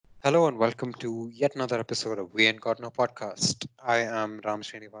Hello and welcome to yet another episode of We Ain't Got No Podcast. I am Ram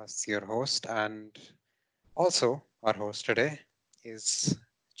Srinivas, your host, and also our host today is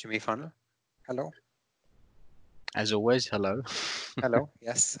Jimmy Funnel. Hello, As always, hello. hello.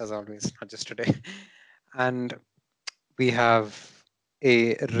 Yes, as always, not just today. And we have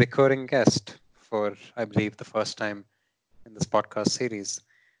a recurring guest for, I believe, the first time in this podcast series.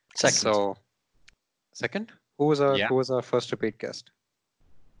 Second. So, second, who was our first repeat guest?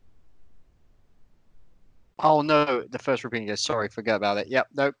 Oh no, the first repeating guest. Sorry, forget about it. Yep,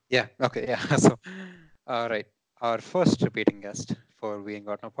 nope. Yeah. Okay. Yeah. So, all right. Our first repeating guest for We Ain't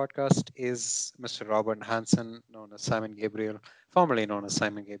Got No Podcast is Mr. Robert Hansen, known as Simon Gabriel, formerly known as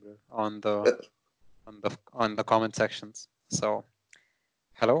Simon Gabriel, on the comment sections. So,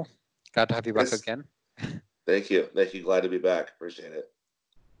 hello. Glad to have you back Yes, again. thank you. Thank you. Glad to be back. Appreciate it.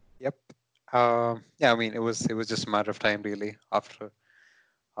 Yep. Yeah. I mean, it was just a matter of time, really, after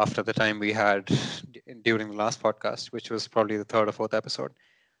the time we had during the last podcast, which was probably the third or fourth episode.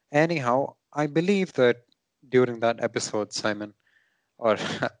 Anyhow, I believe that during that episode, Simon, or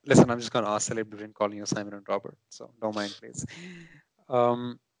listen, I'm just going to oscillate between calling you Simon and Robert, so don't mind, please.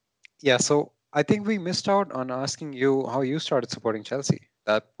 Um, yeah, so I think we missed out on asking you how you started supporting Chelsea.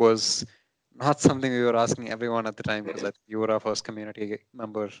 That was not something we were asking everyone at the time because I think you were our first community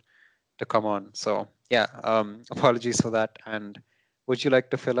member to come on. So yeah, apologies for that. And would you like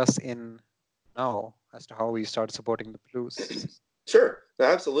to fill us in now as to how we started supporting the Blues? Sure. No,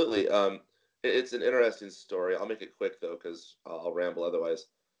 absolutely. It's an interesting story. I'll make it quick though, because I'll ramble otherwise.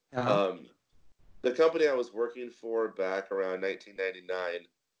 Uh-huh. Um, the company I was working for back around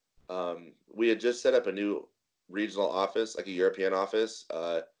 1999, we had just set up a new regional office, like a European office,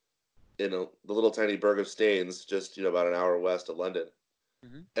 the little tiny burg of Staines, just about an hour west of London.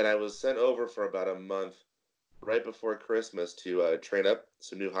 Hmm. And I was sent over for about a month right before Christmas to train up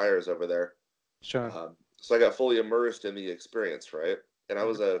some new hires over there. Sure. So I got fully immersed in the experience, right? And I Hmm.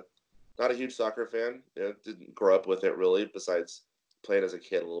 was not a huge soccer fan. Didn't grow up with it really, besides playing as a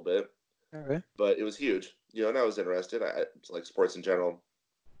kid a little bit. Okay. But it was huge, and I was interested. I like sports in general.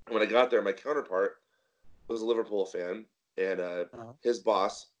 And when I got there, my counterpart was a Liverpool fan, and Uh-huh. his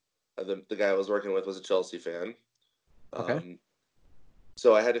boss, the guy I was working with, was a Chelsea fan. Okay. Um,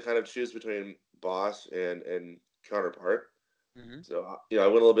 so I had to kind of choose between boss and counterpart. Hmm. So I went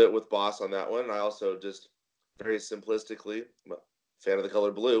a little bit with boss on that one. I also just very simplistically, I'm a fan of the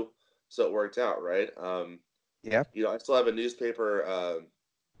color blue, so it worked out, right? Yep. I still have a newspaper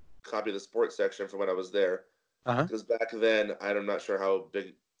copy of the sports section from when I was there, Uh-huh. because back then I'm not sure how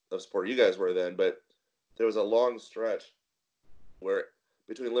big of sport you guys were then, but there was a long stretch where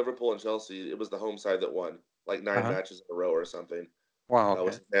between Liverpool and Chelsea, it was the home side that won, like nine Uh-huh. matches in a row or something, Wow.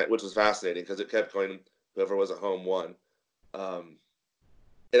 which Okay. which was fascinating because it kept going. Whoever was at home won. Um,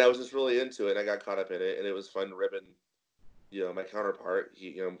 and I was just really into it. And I got caught up in it, and it was fun ribbing. My counterpart,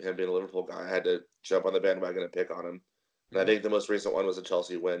 him being a Liverpool guy, I had to jump on the bandwagon and pick on him. And I Hmm. think the most recent one was a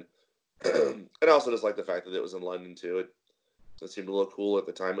Chelsea win. And I also just like the fact that it was in London too. It seemed a little cool at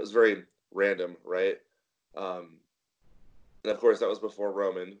the time. It was very random, right? Um, and of course, that was before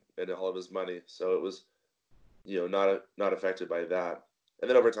Roman and all of his money, so it was not affected by that. And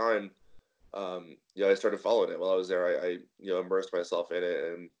then over time, I started following it while I was there. I immersed myself in it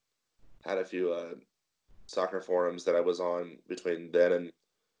and had a few soccer forums that I was on between then and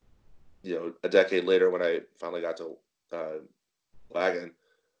a decade later when I finally got to Wagon,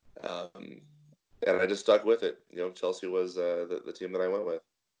 um, and I just stuck with it. Chelsea was the team that I went with.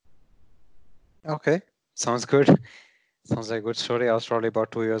 Okay. Sounds good. Sounds like a good story. I was probably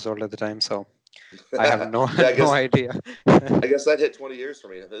about 2 years old at the time, so I have no Yeah, no idea. I guess that hit 20 years for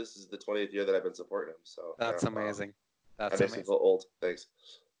me. This is the 20th year that I've been supporting him. So yeah, That's amazing. that That's makes me feel amazing. old. Thanks.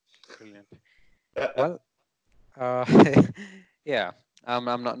 Brilliant. Well, uh, yeah. I'm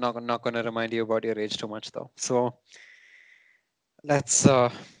not going to remind you about your age too much, though. So let's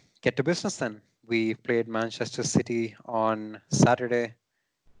get to business then. We played Manchester City on Saturday,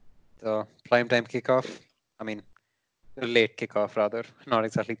 the prime time kickoff. I mean, late kickoff rather, not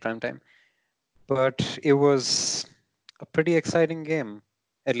exactly prime time. But it was a pretty exciting game,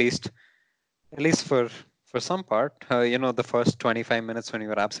 at least for some part. The first 25 minutes when you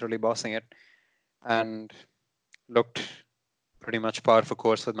were absolutely bossing it and looked pretty much par for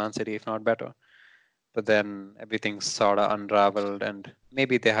course with Man City, if not better. But then everything sort of unraveled, and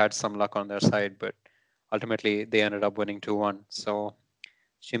maybe they had some luck on their side, but ultimately they ended up winning 2-1. So,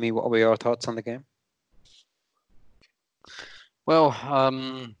 Jimmy, what were your thoughts on the game? Well,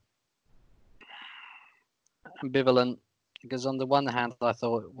 ambivalent because on the one hand, I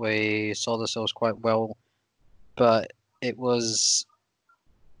thought we sold ourselves quite well, but it was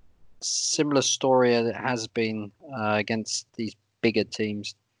similar story as it has been against these bigger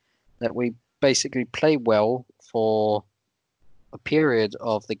teams, that we basically play well for a period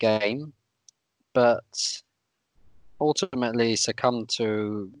of the game, but ultimately succumb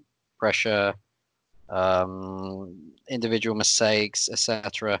to pressure, individual mistakes,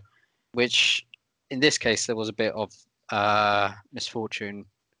 etc. Which, in this case, there was a bit of misfortune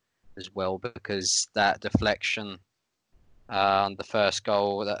as well, because that deflection on the first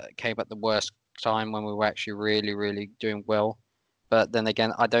goal that came at the worst time when we were actually really, really doing well. But then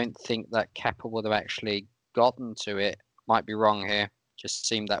again, I don't think that Kepa would have actually gotten to it. Might be wrong here. Just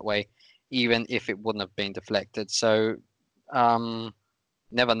seemed that way, even if it wouldn't have been deflected. So,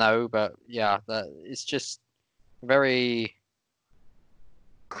 never know. But yeah, it's just very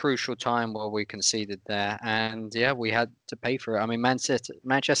crucial time where we conceded there, and yeah, we had to pay for it. I mean,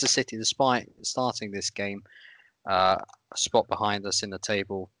 Manchester City, despite starting this game a spot behind us in the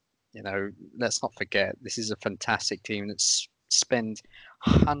table, let's not forget this is a fantastic team that's spent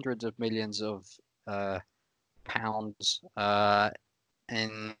hundreds of millions of pounds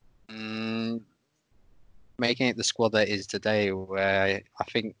in making it the squad that is today. Where I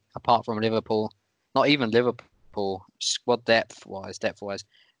think, apart from Liverpool, not even Liverpool, squad depth wise,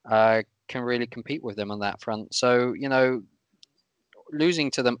 can really compete with them on that front. So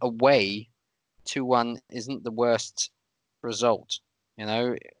losing to them away 2-1 isn't the worst result.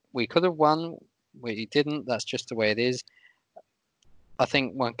 We could have won, we didn't. That's just the way it is. I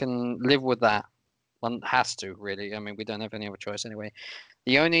think one can live with that. One has to, really. I mean, we don't have any other choice anyway.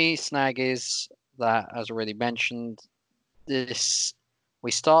 The only snag is that, as already mentioned,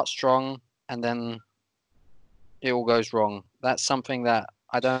 we start strong and then it all goes wrong. That's something that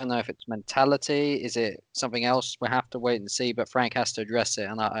I don't know if it's mentality. Is it something else? We have to wait and see. But Frank has to address it,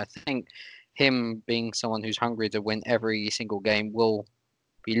 and I think him being someone who's hungry to win every single game will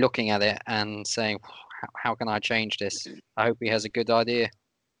be looking at it and saying, "How can I change this?" I hope he has a good idea.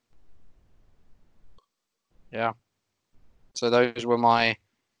 Yeah. So those were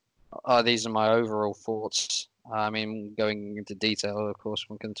these are my overall thoughts. I mean, going into detail, of course,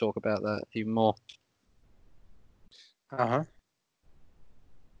 one can talk about that even more. Uh-huh.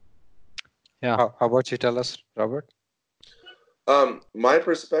 Yeah. How about you tell us, Robert? My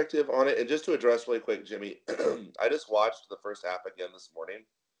perspective on it, and just to address really quick, Jimmy, I just watched the first half again this morning,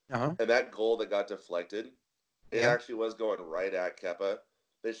 Uh-huh. and that goal that got deflected, it Yeah. actually was going right at Kepa.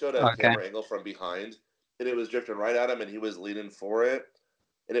 They showed a camera angle from behind, and it was drifting right at him, and he was leaning for it,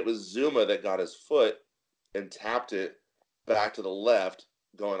 and it was Zuma that got his foot and tapped it back to the left,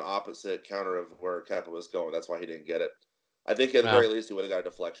 going opposite counter of where Kepa was going. That's why he didn't get it. I think at the very least he would have got a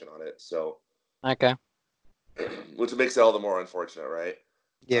deflection on it. So, Okay. Which makes it all the more unfortunate, right?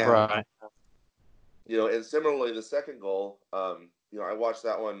 Yeah. Right. And similarly, the second goal, I watched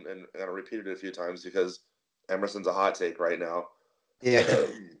that one and I repeated it a few times because Emerson's a hot take right now. Yeah.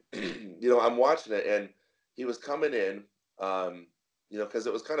 I'm watching it and he was coming in, because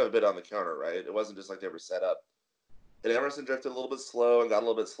it was kind of a bit on the counter, right? It wasn't just like they were set up. And Emerson drifted a little bit slow and got a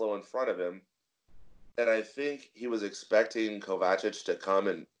little bit slow in front of him. And I think he was expecting Kovacic to come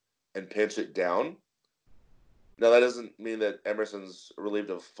and pinch it down. Now, that doesn't mean that Emerson's relieved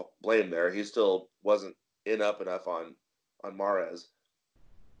of blame there. He still wasn't up enough on Mahrez.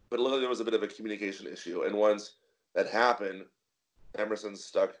 But it looked like there was a bit of a communication issue. And once that happened, Emerson's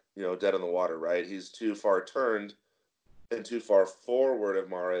stuck, dead in the water, right? He's too far turned and too far forward of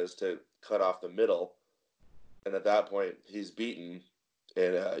Mahrez to cut off the middle. And at that point, he's beaten.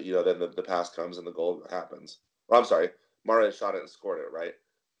 And, then the pass comes and the goal happens. Well, I'm sorry. Mahrez shot it and scored it, right?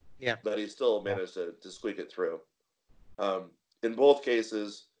 Yeah. But he still managed to squeak it through. In both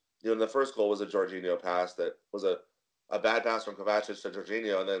cases, the first goal was a Jorginho pass that was a bad pass from Kovacic to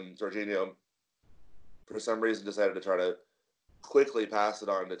Jorginho, and then Jorginho, for some reason, decided to try to quickly pass it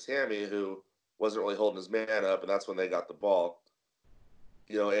on to Tammy, who wasn't really holding his man up, and that's when they got the ball.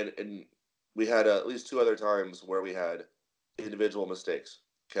 And we had at least two other times where we had individual mistakes.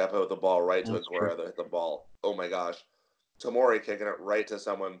 Kepa with the ball right to Aguero that hit the ball. Oh my gosh. Tomori kicking it right to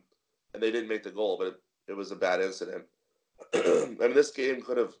someone, and they didn't make the goal, but it was a bad incident. I mean, this game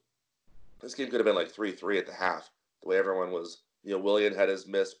could have been like 3-3 at the half. The way everyone was, Willian had his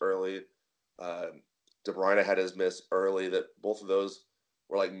miss early, De Bruyne had his miss early. That both of those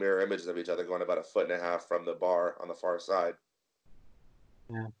were like mirror images of each other, going about a foot and a half from the bar on the far side.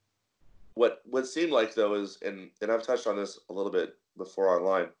 Yeah. What seemed like though is, and I've touched on this a little bit before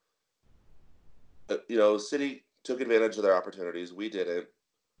online. City took advantage of their opportunities. We didn't,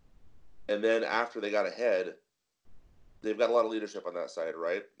 and then after they got ahead. They've got a lot of leadership on that side,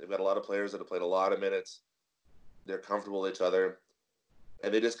 right? They've got a lot of players that have played a lot of minutes. They're comfortable with each other.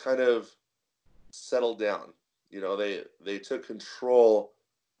 and they just kind of settled down. They took control,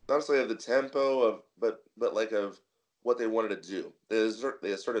 not necessarily of the tempo but like of what they wanted to do.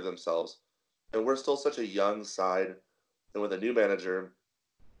 They asserted themselves, and we're still such a young side, and with a new manager,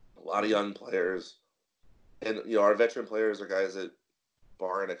 a lot of young players, and our veteran players are guys that,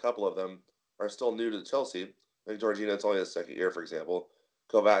 barring a couple of them, are still new to Chelsea. I think Jorginho, it's only his second year, for example.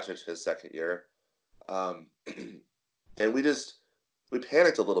 Kovacic, his second year. And we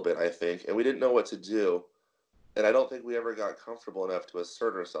panicked a little bit, I think, and we didn't know what to do. And I don't think we ever got comfortable enough to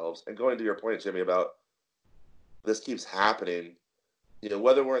assert ourselves. And going to your point, Jimmy, about this keeps happening,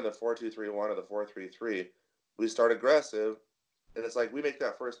 whether we're in the 4-2-3-1 or the 4-3-3, we start aggressive, and it's like we make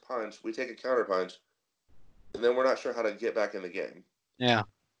that first punch, we take a counter punch, and then we're not sure how to get back in the game. Yeah.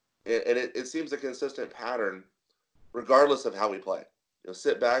 And it seems a consistent pattern, regardless of how we play.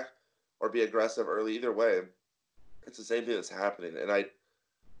 Sit back or be aggressive early. Either way, it's the same thing that's happening. And I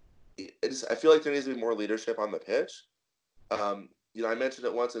feel like there needs to be more leadership on the pitch. I mentioned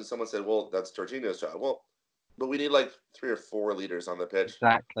it once, and someone said, "Well, that's Jorginho's job." Well, but we need like 3 or 4 leaders on the pitch.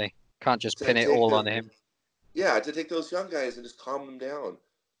 Exactly. Can't just pin it all on him. Yeah, to take those young guys and just calm them down.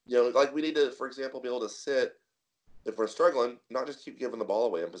 Like we need to, for example, be able to sit if we're struggling, not just keep giving the ball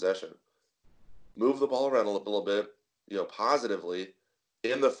away in possession. Move the ball around a little bit, positively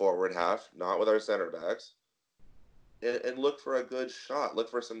in the forward half, not with our center backs, and look for a good shot, look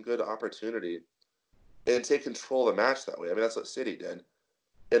for some good opportunity, and take control of the match that way. I mean, that's what City did,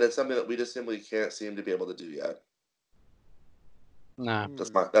 and it's something that we just simply can't seem to be able to do yet. No,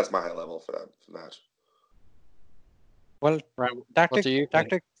 that's my high level for that match. Well,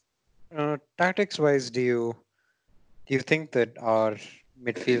 tactics wise, do you think that our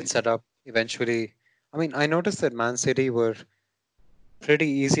midfield setup eventually? I mean, I noticed that Man City were pretty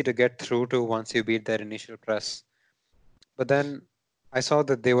easy to get through to once you beat their initial press, but then I saw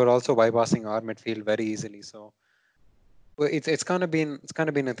that they were also bypassing our midfield very easily. So it's kind of been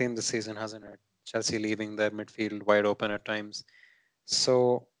a theme this season, hasn't it? Chelsea leaving their midfield wide open at times.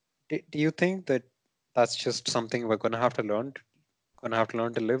 So do you think that that's just something we're going to have to learn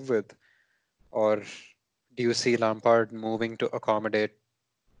to live with, or do you see Lampard moving to accommodate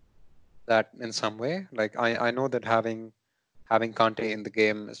that in some way? Like I know that having Kante in the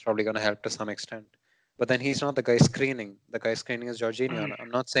game is probably going to help to some extent, but then he's not the guy screening. The guy screening is Jorginho. And I'm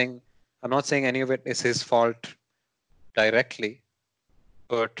not saying any of it is his fault directly,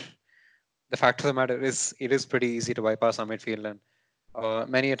 but the fact of the matter is it is pretty easy to bypass our midfield, and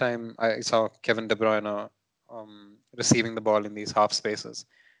many a time I saw Kevin De Bruyne receiving the ball in these half spaces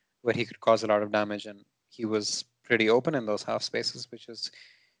where he could cause a lot of damage, and he was pretty open in those half spaces, which is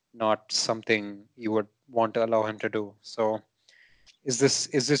not something you would want to allow him to do. So is this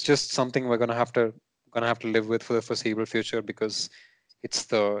just something we're gonna have to live with for the foreseeable future, because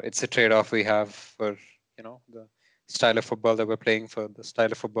it's a trade-off we have for the style of football that we're playing, for the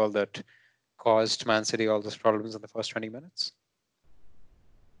style of football that caused Man City all those problems in the first 20 minutes?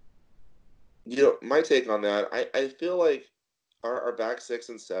 My take on that, I feel like our back 6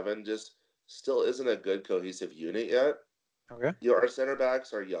 and 7 just still isn't a good cohesive unit yet. Okay. Our center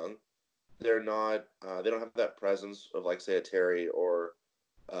backs are young. They're not. They don't have that presence of, like, say, a Terry or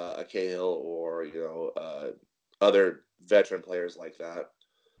a Cahill or other veteran players like that,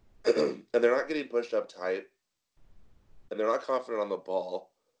 and they're not getting pushed up tight, and they're not confident on the ball.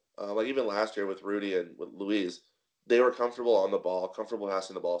 Like even last year with Rudy and with Luis, they were comfortable on the ball, comfortable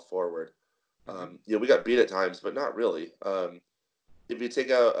passing the ball forward. We got beat at times, but not really. If you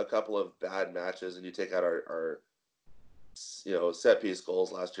take out a couple of bad matches and you take out our set piece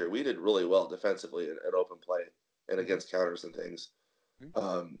goals last year, we did really well defensively and open play and against counters and things.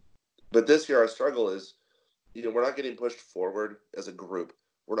 But this year our struggle is, we're not getting pushed forward as a group.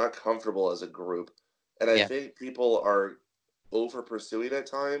 We're not comfortable as a group. And I think people are over pursuing at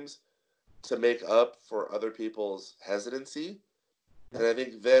times to make up for other people's hesitancy. And I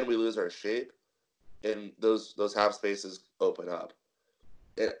think then we lose our shape and those half spaces open up.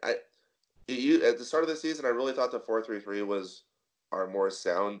 And at the start of the season, I really thought the 4-3-3 was our more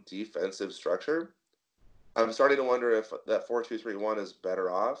sound defensive structure. I'm starting to wonder if that 4-2-3-1 is better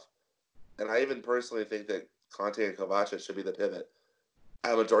off. And I even personally think that Kante and Kovacic should be the pivot.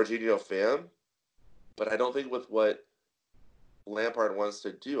 I'm a Jorginho fan, but I don't think with what Lampard wants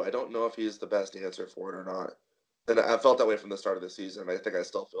to do, I don't know if he's the best answer for it or not. And I felt that way from the start of the season, and I think I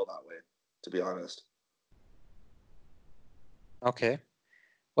still feel that way, to be honest. Okay.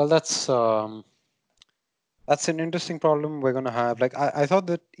 Well, that's an interesting problem we're going to have. Like, I thought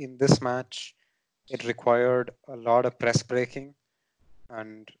that in this match, it required a lot of press breaking,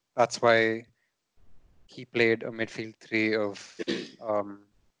 and that's why he played a midfield three of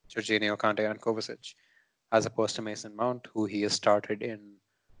Jorginho, Kante, and Kovacic, as opposed to Mason Mount, who he has started in,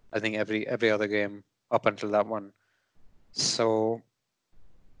 I think, every other game up until that one. So,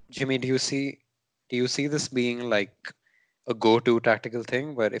 Jimmy, do you see this being like a go-to tactical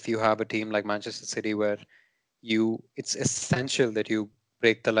thing, where if you have a team like Manchester City, where it's essential that you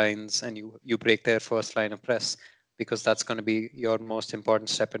break the lines and you break their first line of press, because that's going to be your most important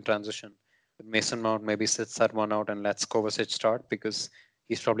step in transition. But Mason Mount maybe sits that one out and lets Kovacic start, because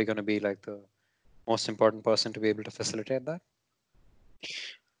he's probably going to be like the most important person to be able to facilitate that.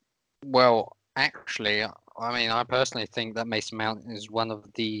 Well, actually, I mean, I personally think that Mason Mount is one of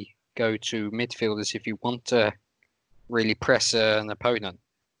the go-to midfielders if you want to really press an opponent,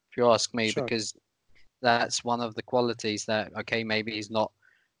 if you ask me, Sure. because that's one of the qualities that, okay, maybe he's not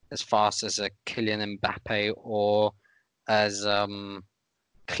as fast as a Kylian Mbappe or as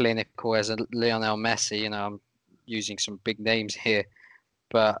clinical as a Lionel Messi. You know, I'm using some big names here,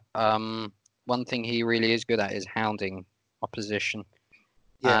 but one thing he really is good at is hounding opposition,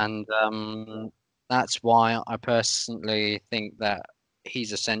 Yeah. and that's why I personally think that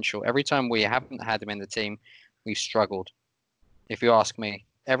he's essential. Every time we haven't had him in the team, we've struggled. If you ask me,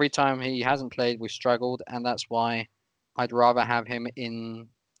 every time he hasn't played, we've struggled, and that's why I'd rather have him in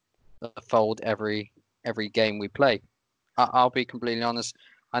the fold every game we play. I'll be completely honest.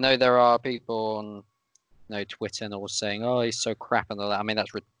 I know there are people on Twitter and all saying, "Oh, he's so crap" and all that. I mean,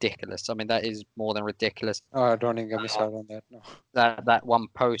 that's ridiculous. I mean, that is more than ridiculous. Oh, don't even get me started on that. No. That one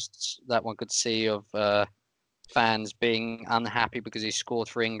post that one could see of fans being unhappy because he scored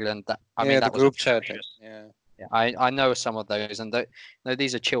for England. That I mean, The that was group chat. atrocious. Yeah. Yeah, I know some of those, and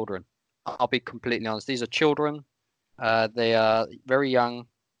these are children. I'll be completely honest. These are children. They are very young.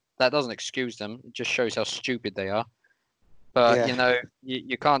 That doesn't excuse them. It just shows how stupid they are. But Yeah.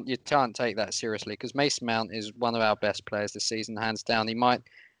 you can't take that seriously, because Mason Mount is one of our best players this season, hands down. He might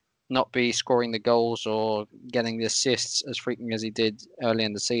not be scoring the goals or getting the assists as frequently as he did early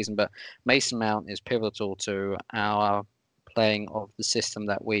in the season, but Mason Mount is pivotal to our playing of the system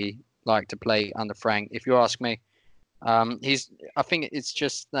that we like to play under Frank. If you ask me, I think it's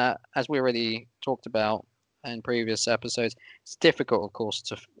just that, as we already talked about in previous episodes, it's difficult, of course,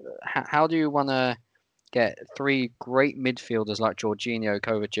 to how do you want to get three great midfielders like Jorginho,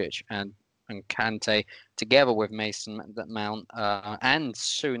 Kovacic, and Kante together with Mason Mount, and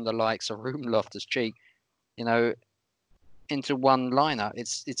soon the likes of Ruben Loftus-Cheek, into one lineup?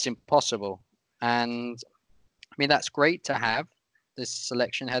 It's impossible. And I mean, that's great to have this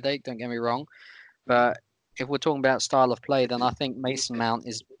selection headache. Don't get me wrong, but if we're talking about style of play, then I think Mason Mount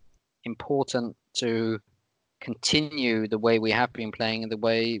is important to continue the way we have been playing and the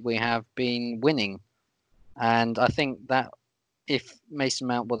way we have been winning. And I think that if Mason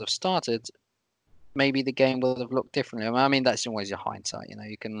Mount would have started, maybe the game would have looked differently. I mean, that's always your hindsight.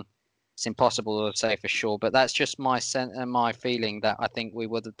 It's impossible to say for sure, but that's just my feeling that I think we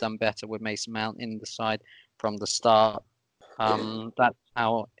would have done better with Mason Mount in the side from the start. That's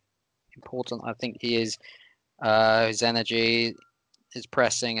how important I think he is. His energy, his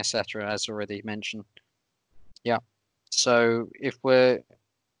pressing, etc., as already mentioned. Yeah. So if we're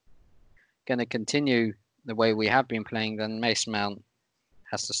going to continue the way we have been playing, then Mason Mount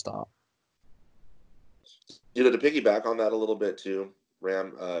has to start. To piggyback on that a little bit too,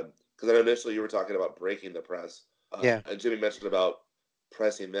 Ram, because I know initially you were talking about breaking the press. Yeah. And Jimmy mentioned about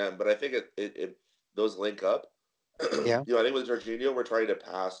pressing them, but I think it those link up. Yeah. I think with Jorginho, we're trying to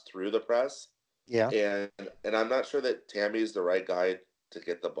pass through the press. Yeah. And I'm not sure that Tammy's the right guy to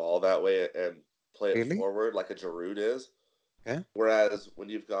get the ball that way and play it forward like a Giroud is. Yeah. Whereas when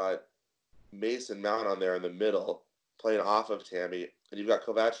you've got Mason Mount on there in the middle playing off of Tammy, and you've got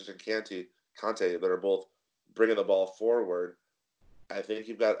Kovacic and Kante that are both bringing the ball forward, I think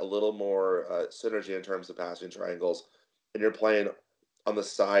you've got a little more synergy in terms of passing triangles, and you're playing on the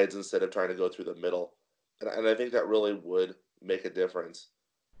sides instead of trying to go through the middle. And I think that really would make a difference.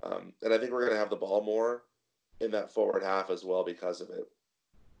 And I think we're going to have the ball more in that forward half as well because of it.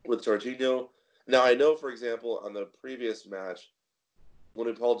 With Jorginho, now I know, for example, on the previous match, when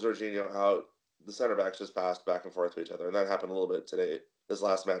we pulled Jorginho out, the center backs just passed back and forth to each other, and that happened a little bit today, this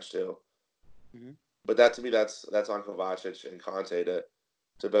last match too. Mm-hmm. But that, to me, that's on Kovacic and Kante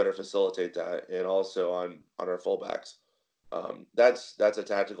to better facilitate that, and also on our fullbacks. That's a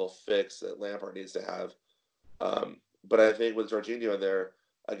tactical fix that Lampard needs to have. But I think with Jorginho in there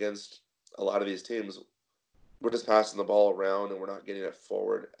against a lot of these teams, we're just passing the ball around and we're not getting it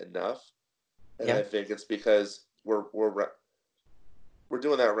forward enough. And I think it's because we're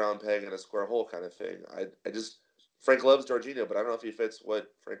doing that round peg in a square hole kind of thing. Frank loves Jorginho, but I don't know if he fits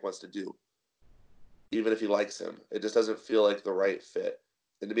what Frank wants to do. even if he likes him. It just doesn't feel like the right fit.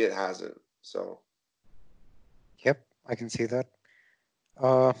 And to me, it hasn't. So, Yep, I can see that.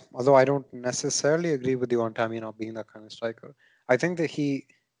 Although I don't necessarily agree with you on Tammy not being that kind of striker. I think that he's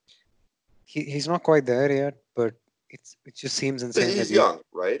not quite there yet, but it just seems but insane that he's you young,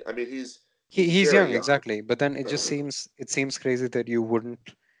 right? I mean, he's he's very young, young. exactly. But then it seems crazy that you wouldn't.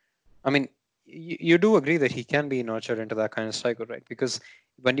 I mean, you do agree that he can be nurtured into that kind of striker, right? Because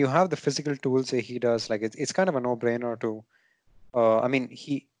when you have the physical tools that he does, like it's kind of a no-brainer to. I mean,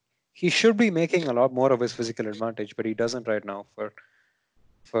 he should be making a lot more of his physical advantage, but he doesn't right now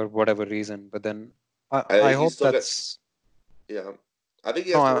for whatever reason. But then I I think he's hope still got, that's yeah. I think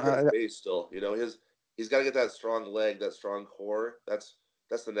he no. has to work on his base still. He's got to get that strong leg, that strong core. That's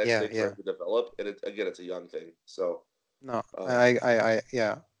the next Yeah, thing for yeah. him to develop. And again, it's a young thing. So, No, um,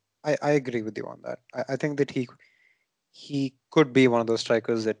 yeah, I agree with you on that. I think that he could be one of those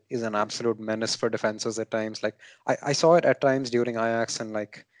strikers that is an absolute menace for defenses at times. Like I saw it at times during Ajax and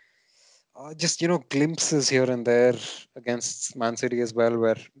like just glimpses here and there against Man City as well,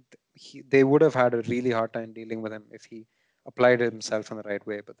 where they would have had a really hard time dealing with him if he applied himself in the right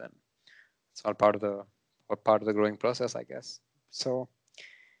way. But then it's all part of the growing process, I guess. So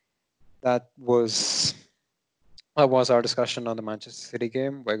that was our discussion on the Manchester City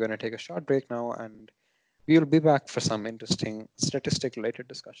game. We're going to take a short break now, and we'll be back for some interesting statistic-related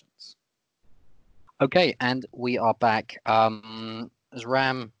discussions. Okay, and we are back. As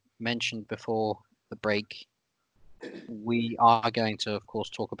Ram mentioned before the break, we are going to, of course,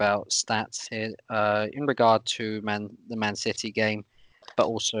 talk about stats here in regard to the Man City game, but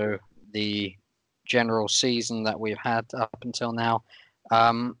also the general season that we've had up until now.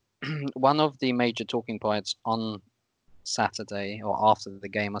 One of the major talking points on Saturday or after the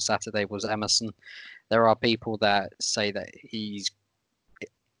game on Saturday was Emerson. There are people that say that he's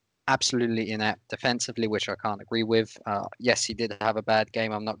absolutely inept defensively, which I can't agree with. Yes, he did have a bad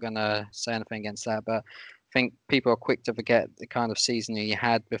game. I'm not going to say anything against that, but I think people are quick to forget the kind of season he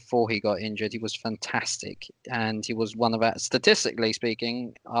had before he got injured. He was fantastic, and he was one of our, statistically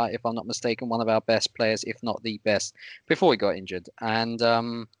speaking, if I'm not mistaken, one of our best players, if not the best, before he got injured. And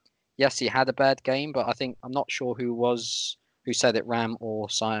yes, he had a bad game, but I think I'm not sure who said it, Ram or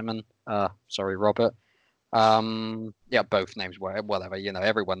Simon. Sorry, Robert. Yeah, both names were whatever.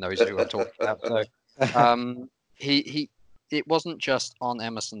 Everyone knows who I'm talking about. So, he it wasn't just on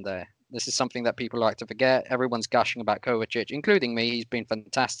Emerson there. This is something that people like to forget. Everyone's gushing about Kovacic, including me. He's been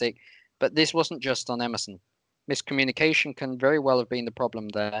fantastic, but this wasn't just on Emerson. Miscommunication can very well have been the problem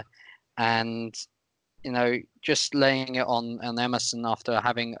there, and just laying it on Emerson after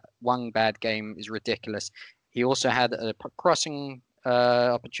having one bad game is ridiculous. He also had a crossing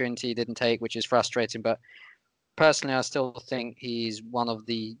opportunity he didn't take, which is frustrating, but personally, I still think he's one of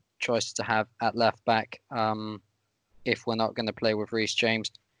the choices to have at left back. If we're not going to play with Reece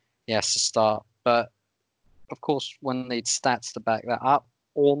James, he has to start. But of course, one needs stats to back that up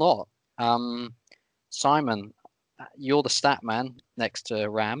or not. Simon, you're the stat man next to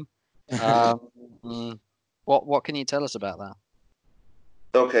Ram. What can you tell us about that?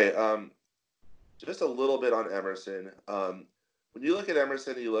 okay. Just a little bit on Emerson. When you look at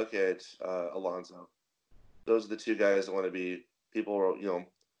Emerson, you look at Alonso. Those are the two guys that want to be people.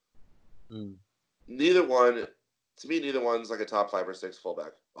 Neither one, to me, neither one's like a top 5 or 6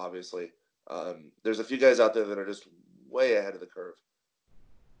 fullback. Obviously, there's a few guys out there that are just way ahead of the curve.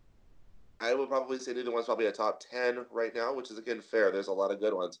 I would probably say neither one's probably a top 10 right now, which is again fair. There's a lot of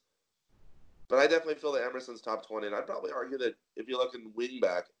good ones, but I definitely feel that Emerson's top 20, and I'd probably argue that if you look in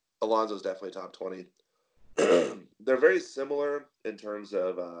wingback, Alonso's definitely top 20. They're very similar in terms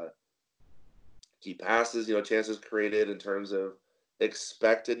of key passes, chances created, in terms of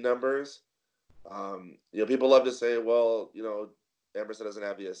expected numbers. People love to say, well, Emerson doesn't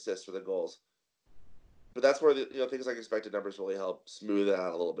have the assists for the goals. But that's where things like expected numbers really help smooth it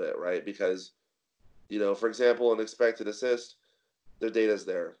out a little bit, right? Because, for example, an expected assist, the data's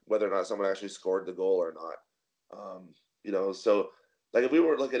there, whether or not someone actually scored the goal or not. So like if we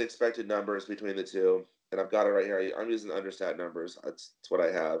were to look at expected numbers between the two, and I've got it right here. I'm using understat numbers. That's what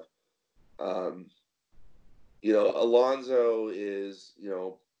I have. Alonso is,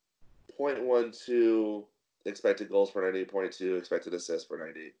 0.12 expected goals per 90, 0.2 expected assists per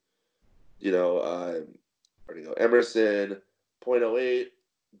 90. Where do you go? Emerson, 0.08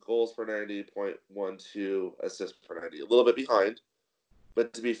 goals per 90, 0.12 assists per 90. A little bit behind.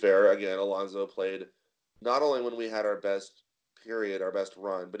 But to be fair, again, Alonso played not only when we had our best period, our best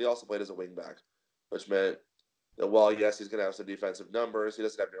run, but he also played as a wingback, which meant that while, yes, he's going to have some defensive numbers, he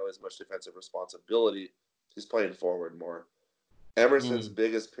doesn't have nearly as much defensive responsibility. He's playing forward more. Emerson's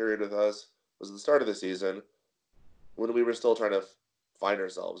biggest period with us was at the start of the season when we were still trying to find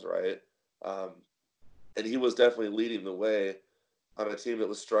ourselves, right? And he was definitely leading the way on a team that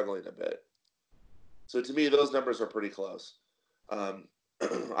was struggling a bit. So to me, those numbers are pretty close.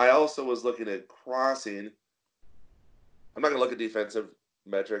 I also was looking at crossing. I'm not going to look at defensive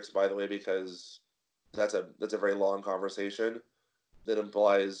metrics, by the way, because that's a very long conversation that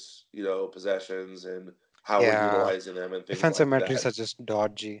implies, possessions and how we're utilizing them and things defensive like metrics that. are just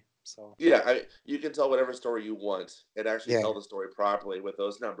dodgy. So yeah, you can tell whatever story you want and actually Yeah. tell the story properly with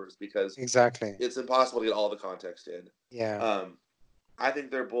those numbers because exactly. it's impossible to get all the context in. Yeah. I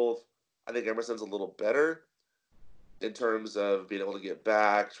think they're both. I think Emerson's a little better in terms of being able to get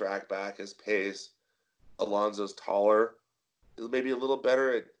back, track back his pace. Alonso's taller, maybe a little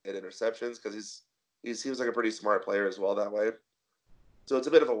better at interceptions because he seems like a pretty smart player as well that way. So it's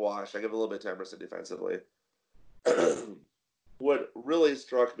a bit of a wash. I give a little bit to Emerson defensively. What really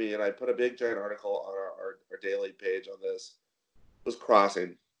struck me, and I put a big giant article on our daily page on this, was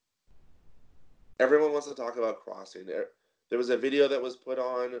crossing. Everyone wants to talk about crossing. There was a video that was put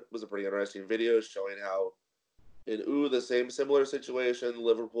on. It was a pretty interesting video showing how in the similar situation,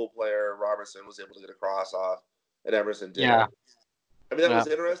 Liverpool player Robertson was able to get a cross off, and Emerson didn't. Yeah. I mean, that was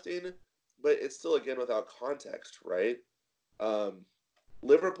interesting, but it's still, again, without context, right?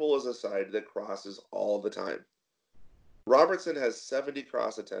 Liverpool is a side that crosses all the time. Robertson has 70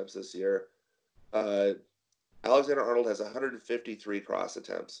 cross attempts this year. Alexander-Arnold has 153 cross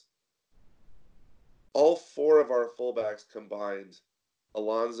attempts. All four of our fullbacks combined,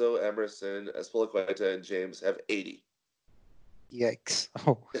 Alonso, Emerson, Azpilicueta, and James, have 80. Yikes.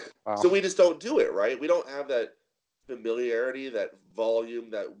 Oh, wow. So we just don't do it, right? We don't have that familiarity, that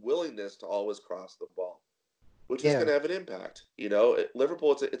volume, that willingness to always cross the ball, which is going to have an impact.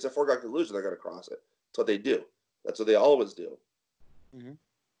 Liverpool, it's a foregone conclusion they're going to cross it. That's what they do. That's what they always do. Mm-hmm.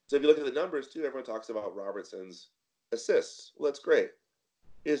 So if you look at the numbers, too, everyone talks about Robertson's assists. Well, that's great.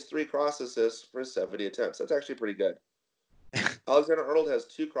 He has 3 cross assists for 70 attempts. That's actually pretty good. Alexander-Arnold has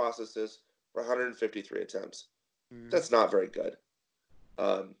 2 cross assists for 153 attempts. Mm-hmm. That's not very good.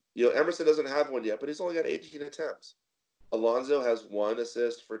 Emerson doesn't have one yet, but he's only got 18 attempts. Alonso has 1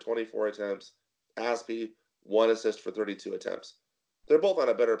 assist for 24 attempts. Aspie, 1 assist for 32 attempts. They're both on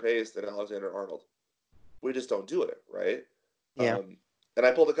a better pace than Alexander-Arnold. We just don't do it, right? Yeah. And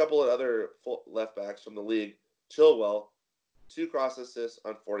I pulled a couple of other left backs from the league. Chilwell, 2 cross assists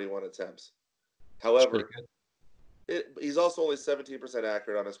on 41 attempts. However, he's also only 17%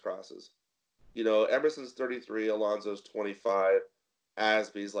 accurate on his crosses. Emerson's 33, Alonso's 25,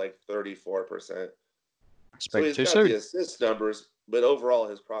 Aspie's like 34%. So he's got the assist numbers, but overall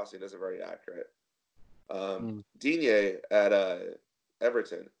his crossing isn't very accurate. Digne at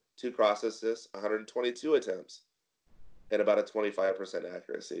Everton, 2 cross assists, 122 attempts, and about a 25%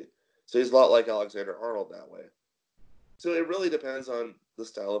 accuracy. So he's a lot like Alexander-Arnold that way. So it really depends on the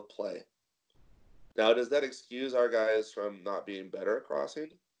style of play. Now, does that excuse our guys from not being better at crossing?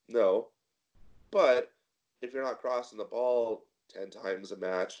 No. But if you're not crossing the ball 10 times a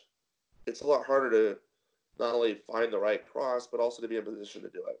match, it's a lot harder to not only find the right cross, but also to be in position to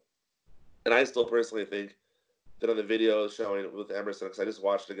do it. And I still personally think that on the video showing it with Emerson, because I just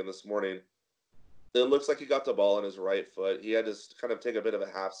watched it again this morning, it looks like he got the ball on his right foot. He had to kind of take a bit of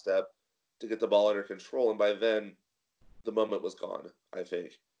a half step to get the ball under control, and by then, the moment was gone, I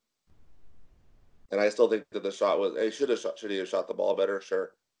think. And I still think that the shot was, should he have shot the ball better?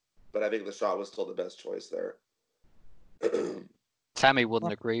 Sure. But I think the shot was still the best choice there. Tammy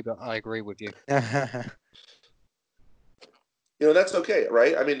wouldn't agree, but I agree with you. That's okay,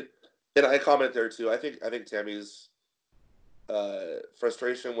 right? I mean, and I comment there too. I think Tammy's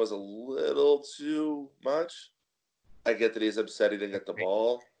frustration was a little too much. I get that he's upset he didn't get the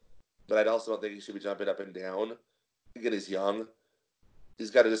ball, but I also don't think he should be jumping up and down. Again, he's young. He's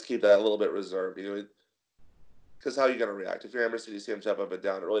got to just keep that a little bit reserved, because how are you going to react? If you're Emerson, you see him jump up and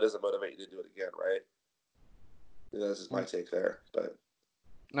down, it really doesn't motivate you to do it again, right? This is my take there, but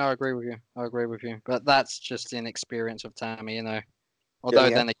no, I agree with you. But that's just inexperience of Tammy, Although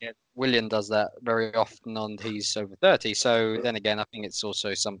then again, Willian does that very often on he's over 30. So then again, I think it's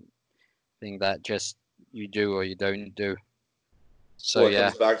also something that just you do or you don't do. So it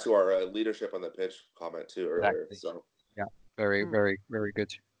comes back to our leadership on the pitch comment too earlier. Exactly. So yeah, very, very, very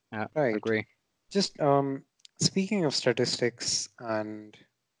good. Yeah, right. I agree. Just speaking of statistics and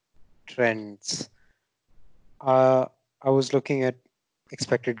trends, I was looking at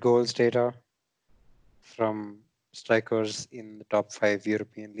expected goals data from strikers in the top 5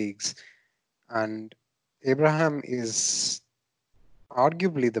 European leagues, and Abraham is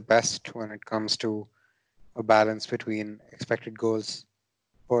arguably the best when it comes to a balance between expected goals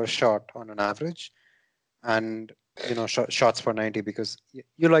per shot on an average, and shots per 90, because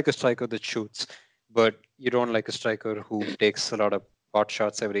you like a striker that shoots, but you don't like a striker who takes a lot of pot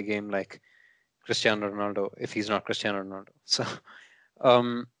shots every game like Cristiano Ronaldo, if he's not Cristiano Ronaldo. So,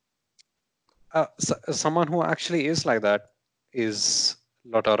 um, someone who actually is like that is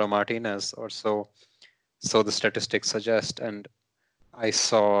Lautaro Martinez, or so the statistics suggest. And I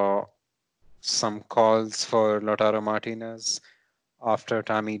saw some calls for Lautaro Martinez after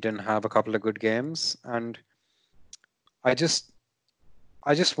Tammy didn't have a couple of good games, and I just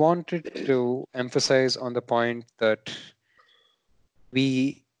I just wanted to emphasize on the point that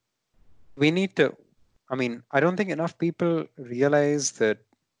we we need to. I mean, I don't think enough people realize that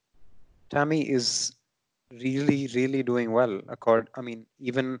Tammy is really, really doing well. I mean,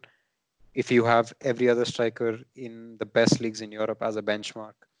 even if you have every other striker in the best leagues in Europe as a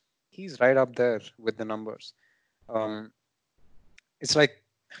benchmark, he's right up there with the numbers. Um, it's like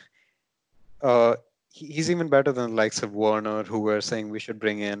he's even better than the likes of Werner, who were saying we should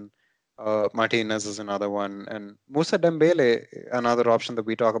bring in. Martinez is another one, and Musa Dembele, another option that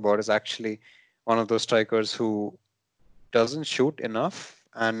we talk about, is actually one of those strikers who doesn't shoot enough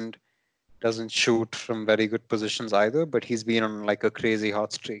and doesn't shoot from very good positions either, but he's been on like a crazy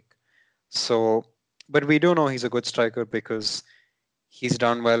hot streak. So, but we do know he's a good striker because he's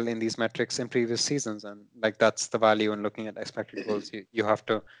done well in these metrics in previous seasons, and like that's the value in looking at expected goals. You have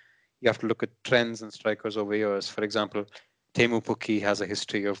to look at trends in strikers over years. For example, Teemu Pukki has a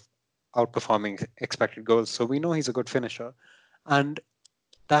history of outperforming expected goals, so we know he's a good finisher, and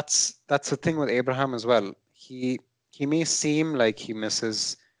that's the thing with Abraham as well. He may seem like he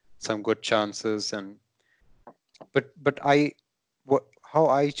misses some good chances, but how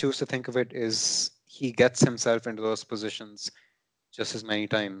I choose to think of it is he gets himself into those positions just as many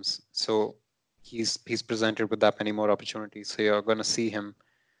times. So he's presented with that many more opportunities. So you're going to see him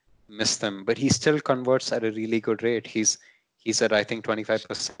miss them, but he still converts at a really good rate. He's at, I think,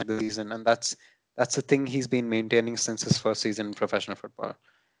 25% this season, and that's the thing he's been maintaining since his first season in professional football.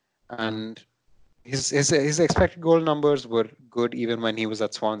 And his expected goal numbers were good even when he was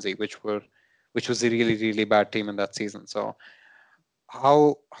at Swansea, which was a really, really bad team in that season. So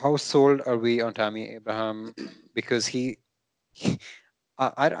how sold are we on Tammy Abraham? Because he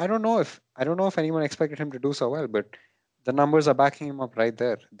I don't know if anyone expected him to do so well, but the numbers are backing him up right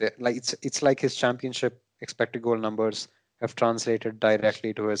there. Like it's like his championship expected goal numbers have translated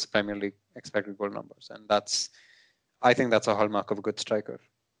directly to his Premier League expected goal numbers, and I think that's a hallmark of a good striker.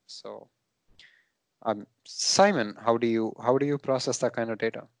 So, Simon, how do you process that kind of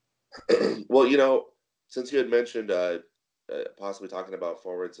data? Well, since you had mentioned possibly talking about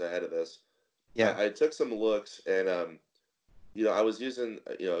forwards ahead of this, Yeah, I took some looks and I was using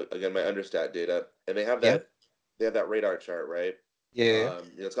again my understat data, and yeah, they have that radar chart, right? yeah,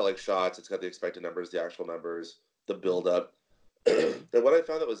 yeah. It's got like shots, it's got the expected numbers, the actual numbers, the Mhm. build up. And what I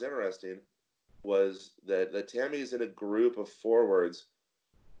found that was interesting was that Tammy's in a group of forwards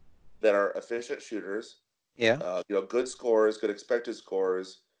that are efficient shooters, Yeah, good scores, good expected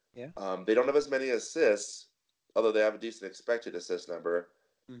scores. yeah, They don't have as many assists, although they have a decent expected assist number,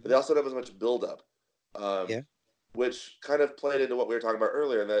 but hmm they also don't have as much buildup, yeah, which kind of played into what we were talking about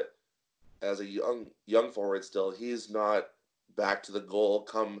earlier. That as a young forward, still he's not back to the goal,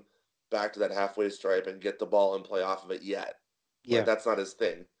 come back to that halfway stripe and get the ball and play off of it yet. Right, yeah, that's not his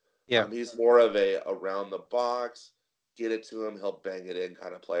thing. yeah, He's more of a around the box, get it to him, he'll bang it in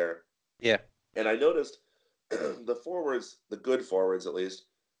kind of player. yeah, And I noticed the forwards, the good forwards at least,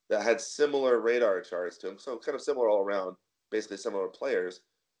 that had similar radar charts to him, so kind of similar all around, basically similar players.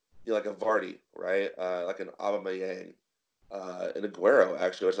 Like a Vardy, right? Like an Aubameyang, an Aguero,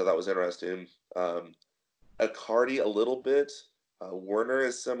 actually, which I thought was interesting. A Cardi a little bit. Werner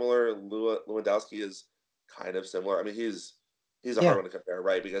is similar. Lewandowski is kind of similar. I mean, he's a yeah, hard one to compare,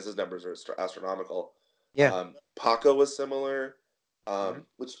 right? Because his numbers are astronomical. yeah, Paco was similar, mhm,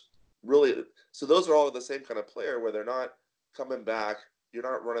 which really, so those are all the same kind of player where they're not coming back. You're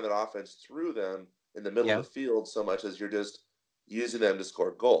not running that offense through them in the middle of yeah, the field so much as you're just using them to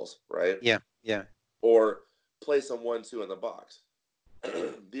score goals, right? yeah, yeah, Or play some 1-2 in the box.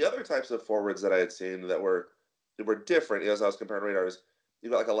 The other types of forwards that I had seen that were different, as I was comparing radars,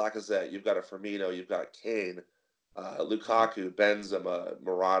 you've got like a Lacazette, you've got a Firmino, you've got Kane, mhm, Lukaku, Benzema,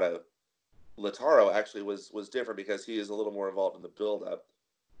 Morata. Lautaro actually was different because he is a little more involved in the build-up.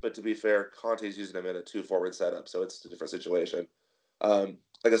 But to be fair, Conte's using him in a two-forward setup, so it's a different situation.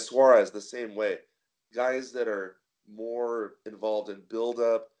 Like a Suarez, the same way. Guys that are more involved in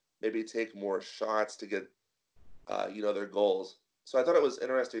build-up, maybe take more shots to get their goals. So I thought it was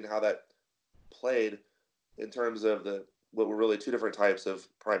interesting how that played in terms of the what were really two different types of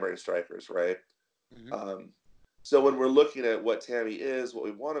primary strikers, right? Mhm. So when we're looking at what Tammy is, what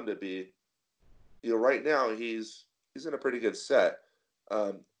we want him to be, right now he's in a pretty good set.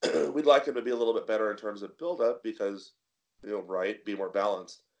 We'd like him to be a little bit better in terms of build-up because, right, be more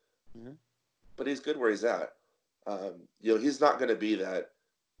balanced. Mhm. But he's good where he's at. He's not going to be that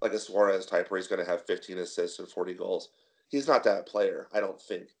like a Suarez type where he's going to have 15 assists and 40 goals. He's not that player, I don't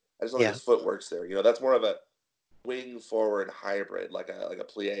think. I just don't think Yeah. his footwork's there. That's more of a wing forward hybrid, like a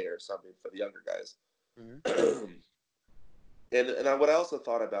plie or something for the younger guys. Mhm. And what I also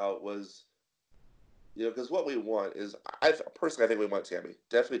thought about was, because what we want is, I personally, I think we want Tammy.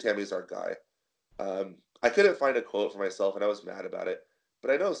 Definitely, Tammy's our guy. I couldn't find a quote for myself, and I was mad about it.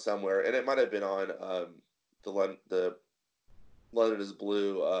 But I know somewhere, and it might have been on the London is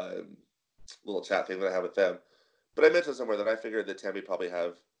Blue little chat thing that I have with them. But I mentioned somewhere that I figured that Tammy probably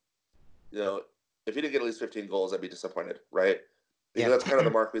have, if he didn't get at least 15 goals, I'd be disappointed, right? Because Yeah. that's kind of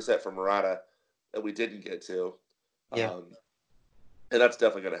the mark we set for Murata that we didn't get to. Yeah. And that's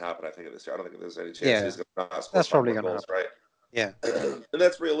definitely going to happen, I think, this year. I don't think there's any chance Yeah. he's going to not score That's 5 probably more gonna goals, happen. right? Yeah. And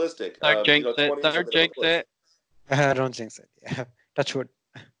that's realistic. Don't jinx it. 20 is a Don't bit of a jinx push. it. Don't jinx it. Yeah. Touch wood.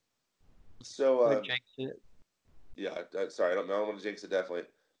 So, Don't jinx it. yeah, sorry, I don't want to jinx it, definitely.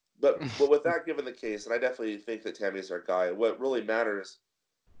 But with that given the case, and I definitely think that Tammy's our guy, what really matters,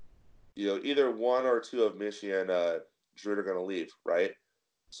 either one or two of Michi and Drew are going to leave, right?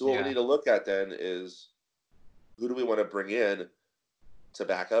 So what we Yeah. need to look at then is who do we want to bring in to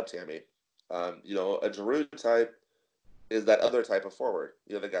back up Tammy? A Giroud type is that other type of forward,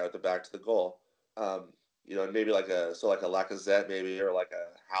 the guy with the back to the goal. And maybe like a Lacazette maybe, or like a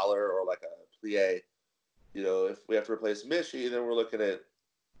Haller or like a Plie. If we have to replace Michi, then we're looking at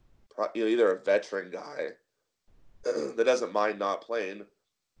either a veteran guy that doesn't mind not playing,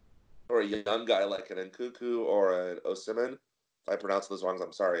 or a young guy like an Nkuku or an Osimhen. If I pronounce those wrong,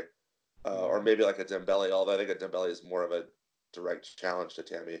 I'm sorry. Or maybe like a Dembele, although I think a Dembele is more of a direct challenge to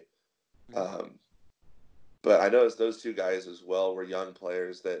Tammy. But I noticed those two guys as well were young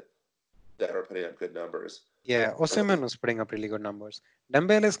players that are putting up good numbers. Yeah, Osimhen was putting up really good numbers.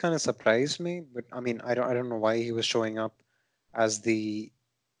 Dembele's kind of surprised me, but I mean, I don't know why he was showing up as the.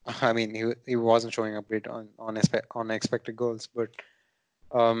 I mean, he wasn't showing up great on expected goals, but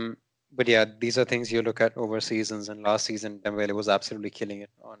yeah, these are things you look at over seasons. And last season, Dembele was absolutely killing it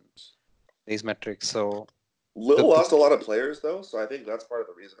on these metrics. So Lille lost a lot of players though, so I think that's part of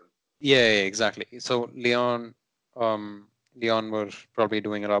the reason. yeah, exactly. So Leon were probably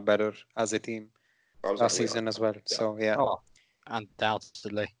doing a lot better as a team last season as well. Yeah. So yeah. Oh,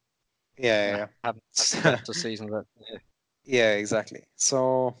 undoubtedly. Yeah. Haven't had the better season, but yeah. Yeah, exactly.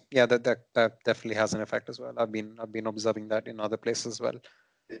 So yeah, that definitely has an effect as well. I've been observing that in other places as well.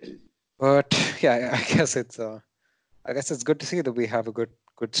 But yeah, I guess it's good to see that we have a good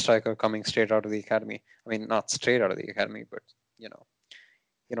striker coming straight out of the academy. I mean, not straight out of the academy, but you know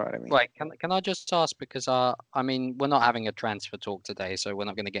what I mean. Wait, can I just ask, because I mean, we're not having a transfer talk today, so we're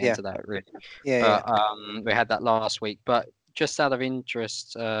not going to get Yeah. into that really. Yeah, But we had that last week. But just out of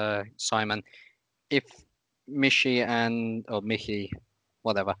interest, Simon, if Michi or Michi,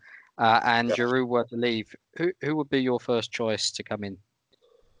 whatever, and Giroud were to leave, who would be your first choice to come in?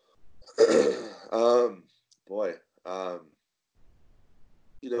 Boy, right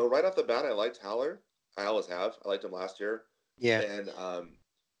off the bat, I liked Haller. I always have. I liked him last year. Yeah. And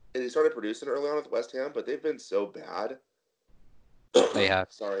he started producing early on with West Ham, but they've been so bad. They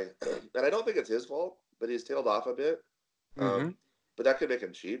have. Sorry, and I don't think it's his fault, but he's tailed off a bit. But that could make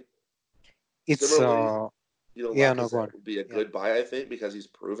him cheap. It's Similarly, yeah, no, go on. Lacazette would be a good buy, I think, because he's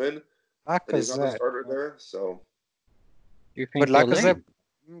proven that he's not the Lacazette. starter there. So, Do you think But he'll Lacazette,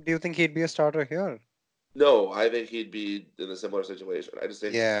 leave? do you think he'd be a starter here? no, I think he'd be in a similar situation. I just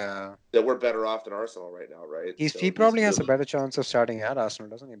think Yeah. that we're better off than Arsenal right now, right? He probably has a better chance of starting at Arsenal,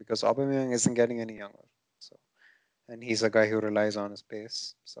 doesn't he? Because Aubameyang isn't getting any younger. So, and he's a guy who relies on his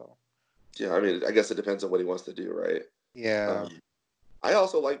pace. So, yeah, I mean, I guess it depends on what he wants to do, right? yeah. I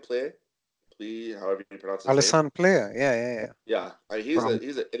also like Play, however you pronounce his name. Alisson player. Yeah. Yeah,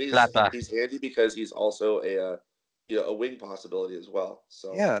 he's handy because he's also a wing possibility as well.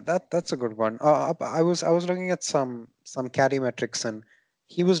 So yeah, that's a good one. I was looking at some carry metrics, and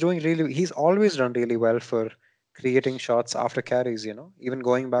he's always done really well for creating shots after carries. Even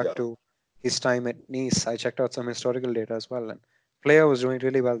going back to his time at Nice, I checked out some historical data as well, and player was doing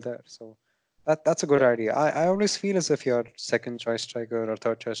really well there. So that's a good idea. I always feel as if your second choice striker or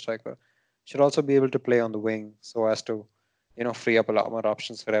third choice striker should also be able to play on the wing, so as to free up a lot more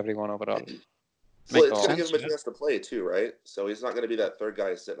options for everyone overall. Well, it's going to give him a chance to play too, right? So he's not going to be that third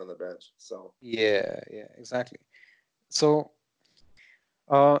guy sitting on the bench. So yeah, exactly. So,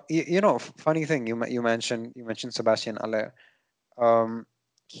 funny thing you mentioned Sebastian Aller. Um,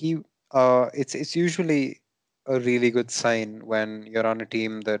 he it's usually a really good sign when you're on a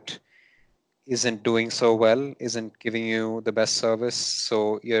team that isn't doing so well, isn't giving you the best service,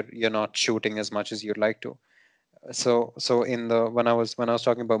 so you're not shooting as much as you'd like to. So in the when I was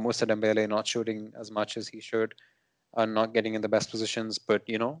talking about Moussa Dembele not shooting as much as he should, and not getting in the best positions, but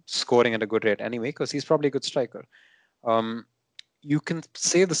scoring at a good rate anyway, because he's probably a good striker. Um, you can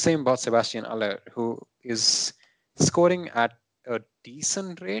say the same about Sebastian Aller, who is scoring at a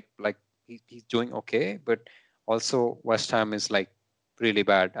decent rate. Like he's doing okay, but also West Ham is like really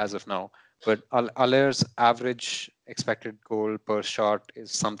bad as of now. But Aller's average expected goal per shot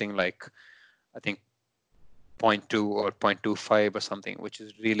is something like, I think, 0.2 or 0.25 or something, which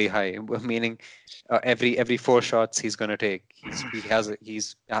is really high. Meaning, every 4 shots he's going to take,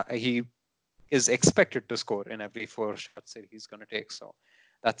 he is expected to score in every 4 shots that he's going to take. So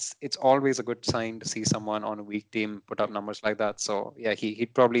it's always a good sign to see someone on a weak team put up numbers like that. So yeah,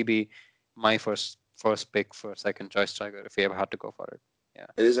 he'd probably be my first pick for second choice striker if we ever had to go for it. Yeah.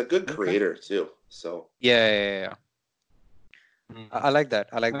 And he's a good Okay. creator too. So Yeah. Mm. I like that.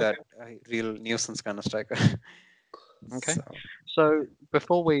 I like Okay. that real nuisance kind of striker. Okay. So, So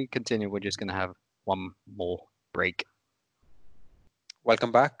before we continue, we're just going to have one more break.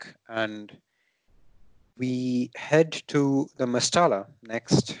 welcome back, and we head to the Mestalla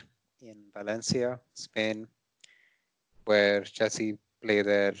next in Valencia, Spain, where Chelsea play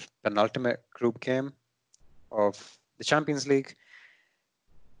their penultimate group game of the Champions League.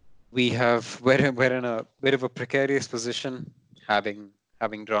 We're in a bit of a precarious position, having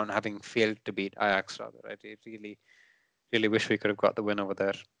failed to beat Ajax rather. I really wish we could have got the win over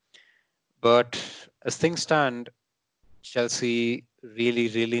there. But as things stand, Chelsea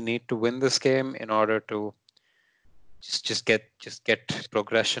really need to win this game in order to just get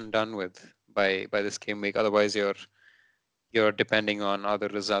progression done with by this game week. Otherwise, you're depending on other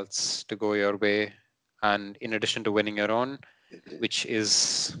results to go your way, and in addition to winning your own, which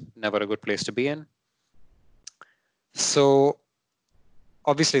is never a good place to be in. So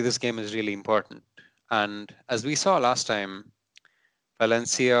obviously this game is really important, and as we saw last time,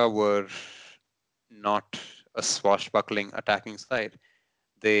 Valencia were not a swashbuckling attacking side.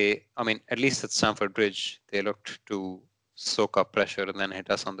 I mean, at least at Stamford Bridge, they looked to soak up pressure and then hit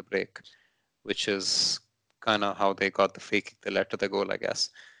us on the break, which is kind of how they got the free kick that led to the goal, I guess,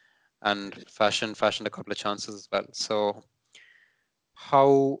 and fashioned a couple of chances as well. So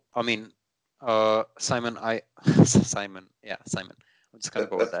Simon, Simon, yeah, Simon. I'm just gonna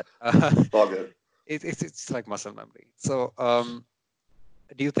go with that. all good. It's like muscle memory. So,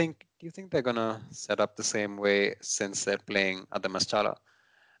 do you think they're gonna set up the same way since they're playing at the Mestalla?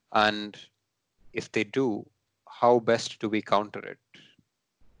 And if they do, how best do we counter it?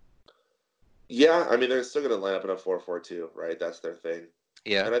 Yeah, I mean they're still going to line up in a 4-4-2, right? That's their thing.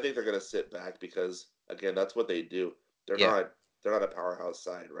 Yeah, And I think they're going to sit back because again, that's what they do. They're yeah, not a powerhouse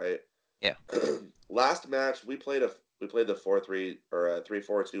side, right? yeah. Last match we played the 4-3 or a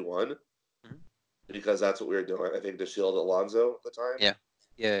 3-4-2-1 Mhm. because that's what we were doing. I think to shield Alonso at the time.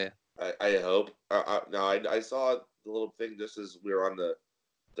 Yeah. I hope. Now I saw the little thing just as we were on the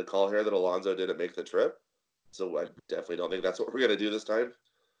call here that Alonso didn't make the trip, so I definitely don't think that's what we're going to do this time.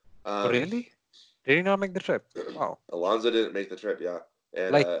 Oh, really? Did he not make the trip? Wow. Alonso didn't make the trip, yeah,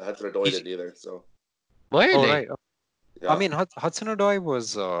 and Like, Hudson-Odoi he- didn't either. So Really? Oh, right. yeah, I mean, Hudson-Odoi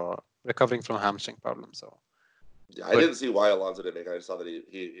was recovering from a hamstring problem, so. yeah, I But didn't see why Alonso didn't make it. I just saw that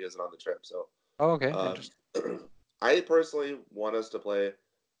he isn't on the trip. So okay, um, interesting. I personally want us to play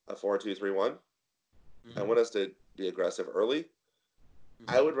a 4-2-3-1. I Mhm. want us to be aggressive early.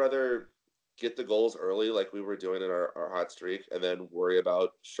 Mhm. I would rather get the goals early, like we were doing in our hot streak, and then worry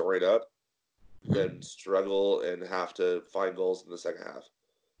about shoring up than struggle and have to find goals in the second half.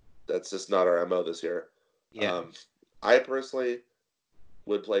 That's just not our MO this year. Yeah. I personally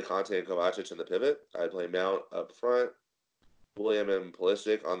would play Conte and Kovacic in the pivot. I'd play Mount up front, William and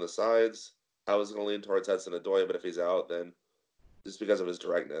Pulisic on the sides. I was going to lean towards Hudson-Odoi, but if he's out, then just because of his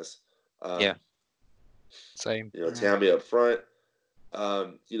directness. Yeah. Same. Tammy up front.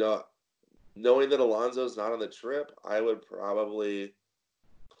 Knowing that Alonso's not on the trip, I would probably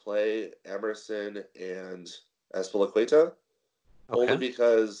play Emerson and Azpilicueta, only Okay.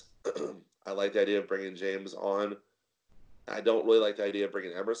 because I like the idea of bringing James on. I don't really like the idea of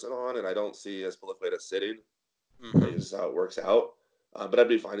bringing Emerson on, and I don't see Azpilicueta sitting. Mhm. This is how it works out. But I'd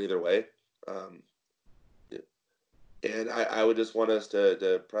be fine either way. And I would just want us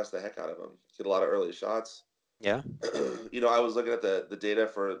to press the heck out of them, get a lot of early shots. Yeah. I was looking at the data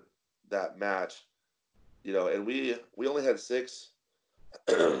for that match. and we only had 6.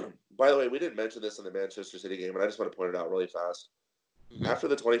 By the way, we didn't mention this in the Manchester City game, and I just want to point it out really fast. Mhm. After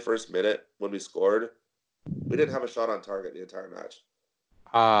the 21st minute, when we scored, we didn't have a shot on target the entire match.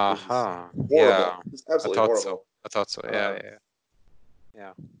 Aha. Horrible. Yeah. It's I absolutely thought horrible. so. I thought so. Yeah. Um,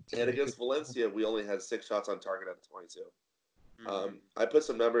 Yeah. And against Valencia, we only had 6 shots on target at the 22. Mhm. I put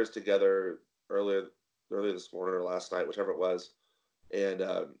some numbers together earlier this morning or last night, whichever it was, and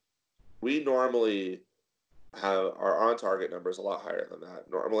we normally have our on target numbers a lot higher than that.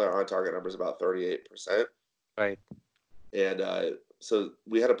 Normally, our on target number is about 38%, Right. and so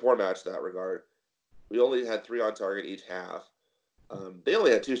we had a poor match in that regard. We only had 3 on target each half. They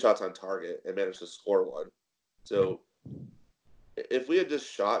only had 2 shots on target and managed to score 1. So if we had just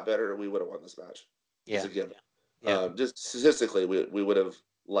shot better, we would have won this match. It's Yeah. a given. Yeah. Just statistically, we would have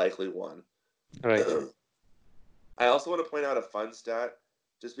likely won. Right. I also want to point out a fun stat,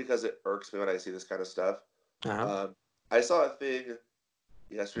 just because it irks me when I see this kind of stuff. Uh-huh. I saw a thing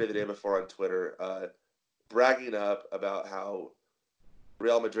yesterday, the day before on Twitter, bragging up about how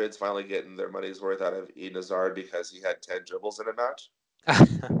Real Madrid's finally getting their money's worth out of Eden Hazard because he had 10 dribbles in a match.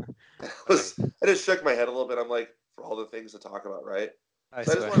 I just shook my head a little bit. I'm like, for all the things to talk about, right? I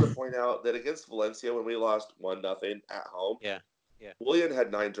So I just swear. wanted to point out that against Valencia, when we lost 1-0 at home, Yeah. Willian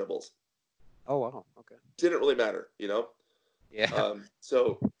had 9 dribbles. Oh wow. Okay. Didn't really matter, Yeah.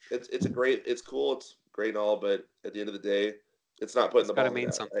 So it's cool, it's great and all, but at the end of the day, it's not putting It's the gotta ball in the mean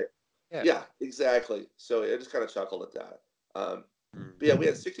net, something. right? Yeah. Yeah, exactly. So I just kind of chuckled at that. But yeah, we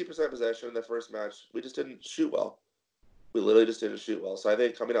had 60% possession in the first match. We just didn't shoot well. We literally just didn't shoot well. So I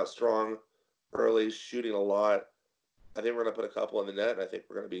think coming out strong early, shooting a lot, I think we're going to put a couple in the net, and I think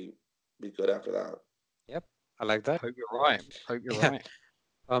we're going to be good after that. Yep. I like that. Hope you're right.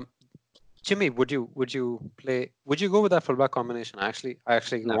 Yeah. Jimmy, would you go with that fullback combination? I actually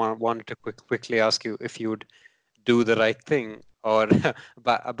No. wanted to quickly ask you if you'd do the right thing or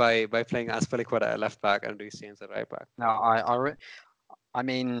by playing Azpilicueta at left back and Reece James at right back. No, I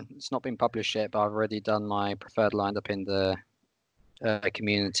mean, it's not been published yet, but I've already done my preferred lineup in the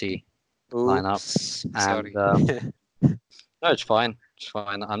community lineup. Sorry. No, it's fine. It's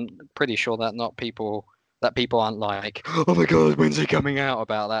fine. I'm pretty sure that people aren't like, oh my god, when's he coming out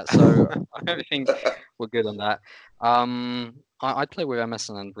about that? So I think we're good on that. I'd play with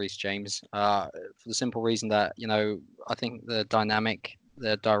Emerson and Reece James for the simple reason that I think the dynamic,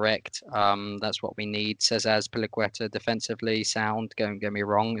 the direct, that's what we need. Cesar Azpilicueta defensively sound. Don't get me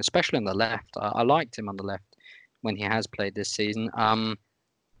wrong, especially on the left. I liked him on the left when he has played this season.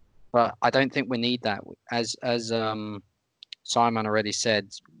 But I don't think we need that. As Simon already said,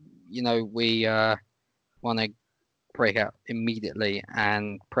 we want to break out immediately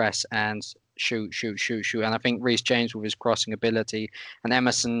and press and shoot. And I think Reece James with his crossing ability and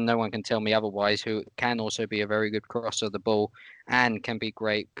Emerson, no one can tell me otherwise, who can also be a very good crosser of the ball and can be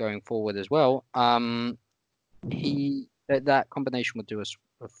great going forward as well. That combination would do us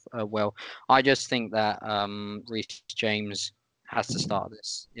well. I just think that Reece James has to start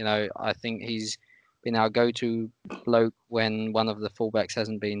this. I think he's been our go-to bloke when one of the fullbacks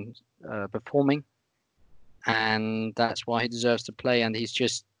hasn't been performing, and that's why he deserves to play. And he's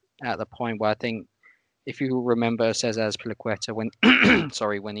just at the point where I think, if you remember Cesar Azpilicueta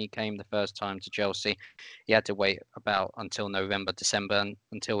when he came the first time to Chelsea, he had to wait about until November, December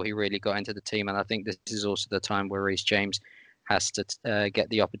until he really got into the team. And I think this is also the time where Reece James has to get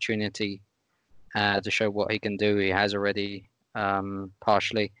the opportunity to show what he can do. He has already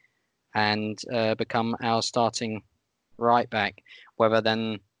partially, and become our starting right back. Whether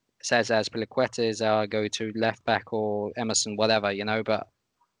then Cesar Azpilicueta is our go-to left back or Emerson, whatever, but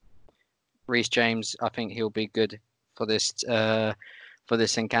Reece James, I think he'll be good for this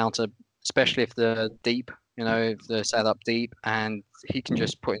encounter, especially if they're deep, if they're set up deep, and he can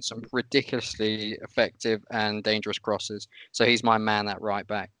just put in some ridiculously effective and dangerous crosses. So he's my man at right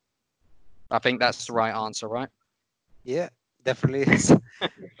back. I think that's the right answer, right? Yeah, definitely is.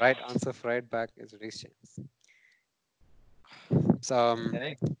 Right answer for right back is Reece James. So,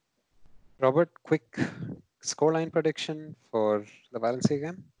 Okay. Robert, quick scoreline prediction for the Valencia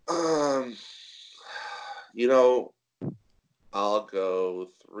game? I'll go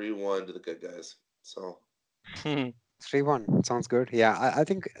 3-1 to the good guys. So 3-1 sounds good. Yeah, I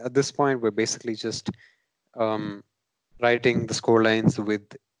think at this point we're basically just writing the score lines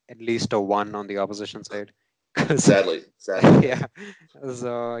with at least a 1 on the opposition side. Sadly. Yeah.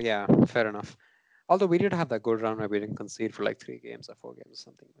 So yeah, fair enough. Although we did have that good run where we didn't concede for like 3 games or 4 games or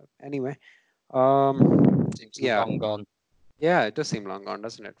something. But anyway, Seems yeah, long gone. yeah, it does seem long gone,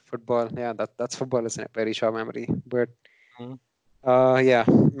 doesn't it? Football, yeah, that's football, isn't it? Very short memory. But Yeah,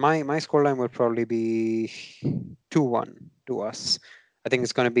 my scoreline would probably be 2-1 to us. I think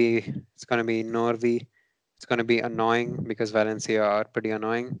it's gonna be Norby. It's gonna be annoying because Valencia are pretty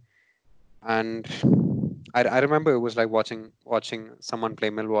annoying, and I remember it was like watching someone play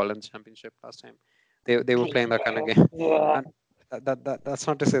Millwall in the championship last time. They were playing that kind of game, and that's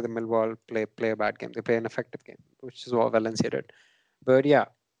not to say the Millwall play a bad game. They play an effective game, which is what Valencia did. But yeah,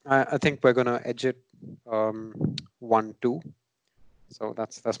 I think we're gonna edge it 1-2. So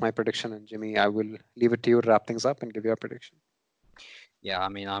that's my prediction. And Jimmy, I will leave it to you to wrap things up and give your prediction. Yeah, I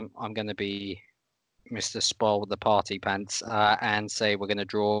mean, I'm going to be Mr. Spoil with the party pants and say we're going to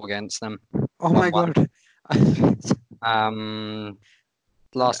draw against them. Oh my 1-1. God.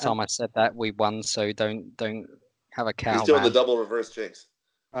 Last And time I said that we won, so don't have a cow. He's doing the Man. double reverse jinx.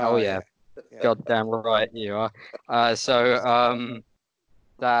 Oh yeah, yeah. goddamn right you are.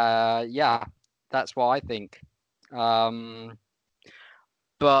 Yeah, that's what I think.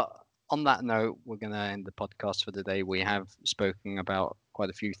 But on that note, we're going to end the podcast for today. We have spoken about quite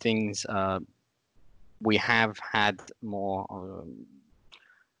a few things. We have had more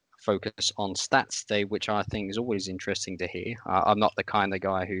focus on stats today, which I think is always interesting to hear. I'm not the kind of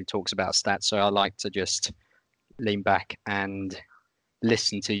guy who talks about stats, so I like to just lean back and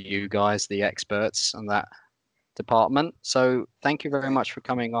listen to you guys, the experts on that department. So thank you very much for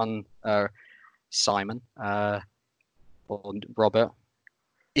coming on, Simon, or Robert,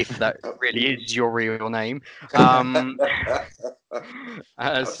 if that really is your real name.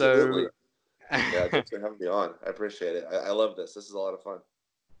 Absolutely. Yeah, thanks for having me on. I appreciate it. I love this. This is a lot of fun.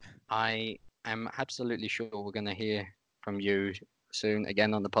 I am absolutely sure we're going to hear from you soon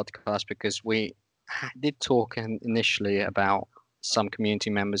again on the podcast, because we did talk initially about some community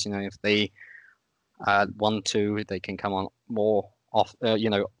members. You know, if they want to, they can come on more off.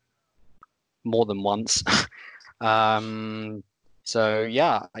 More than once. So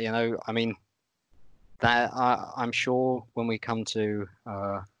yeah, I mean, that I'm sure when we come to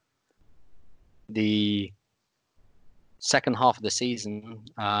the second half of the season,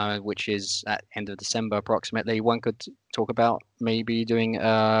 which is at end of December approximately, one could talk about maybe doing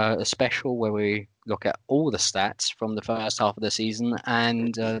a special where we look at all the stats from the first half of the season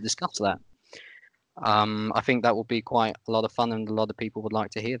and discuss that. I think that will be quite a lot of fun, and a lot of people would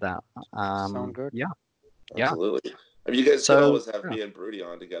like to hear that. Sound good? Yeah. Absolutely. I mean, you guys could always have me and Broody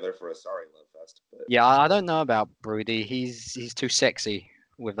on together for a Sorry Love Fest. But... Yeah, I don't know about Broody. He's too sexy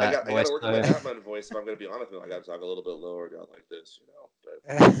with that voice. I got to work on my Batman voice, if I'm going to be honest with you. I got to talk a little bit lower down like this,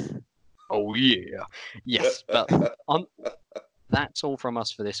 But... Oh yeah, yes. But that's all from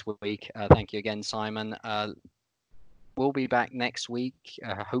us for this week. Thank you again, Simon. We'll be back next week,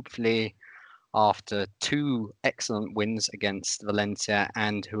 hopefully after 2 excellent wins against Valencia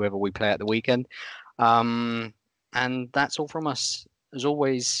and whoever we play at the weekend. And that's all from us. As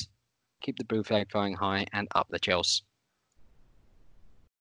always, keep the blue flag flying high and up the Chelsea.